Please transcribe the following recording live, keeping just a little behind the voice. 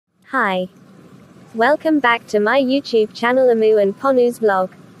Hi. Welcome back to my YouTube channel Ammu And Ponnu'S vlog.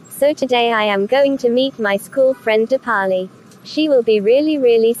 So today I am going to meet my school friend Dipali. She will be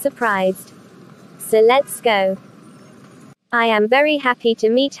really surprised. So let's go. I am very happy to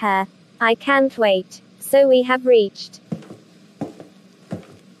meet her. I can't wait. So we have reached.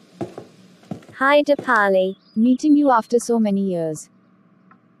 Hi Dipali. Meeting you after so many years.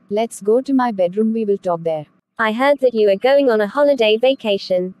 Let's go to my bedroom, we will talk there. I heard that you are going on a holiday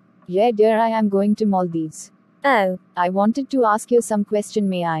vacation. Yeah dear, I am going to Maldives. Oh. I wanted to ask you some question,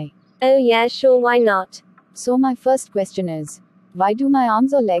 may I? Oh yeah, sure, why not? So my first question is, why do my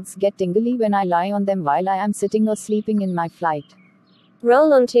arms or legs get tingly when I lie on them while I am sitting or sleeping in my flight?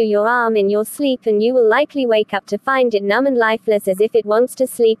 Roll onto your arm in your sleep and you will likely wake up to find it numb and lifeless as if it wants to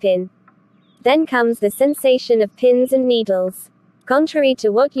sleep in. Then comes the sensation of pins and needles. Contrary to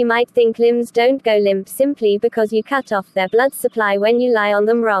what you might think, limbs don't go limp simply because you cut off their blood supply when you lie on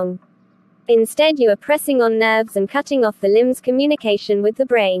them wrong. Instead, you are pressing on nerves and cutting off the limb's communication with the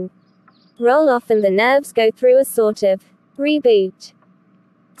brain. Roll off and the nerves go through a sort of reboot,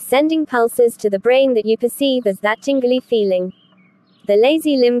 sending pulses to the brain that you perceive as that tingly feeling. The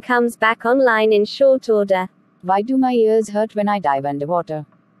lazy limb comes back online in short order. Why do my ears hurt when I dive underwater?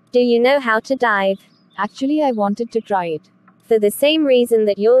 Do you know how to dive? Actually, I wanted to try it. For the same reason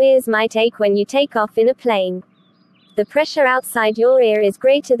that your ears might ache when you take off in a plane. The pressure outside your ear is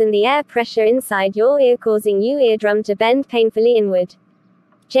greater than the air pressure inside your ear, causing your eardrum to bend painfully inward.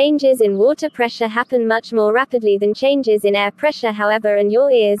 Changes in water pressure happen much more rapidly than changes in air pressure, however, and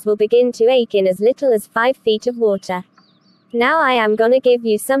your ears will begin to ache in as little as 5 feet of water. Now I am gonna give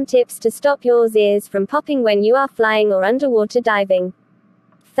you some tips to stop your ears from popping when you are flying or underwater diving.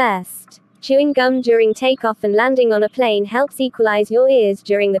 First, chewing gum during takeoff and landing on a plane helps equalize your ears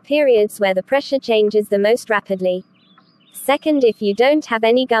during the periods where the pressure changes the most rapidly. Second, if you don't have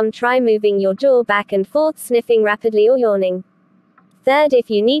any gum, try moving your jaw back and forth, sniffing rapidly or yawning. Third,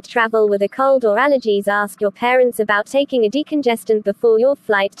 if you need travel with a cold or allergies, ask your parents about taking a decongestant before your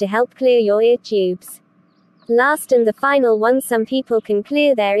flight to help clear your ear tubes. Last and the final one, some people can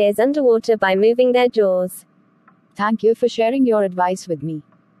clear their ears underwater by moving their jaws. Thank you for sharing your advice with me.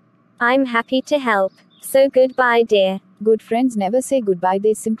 I'm happy to help. So goodbye, dear. Good friends never say goodbye,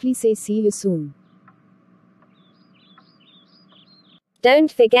 they simply say see you soon.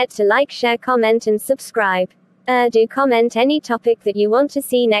 Don't forget to like, share, comment and subscribe. Do comment any topic that you want to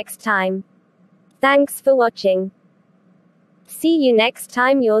see next time. Thanks for watching. See you next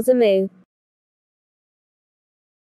time, yours Ammu.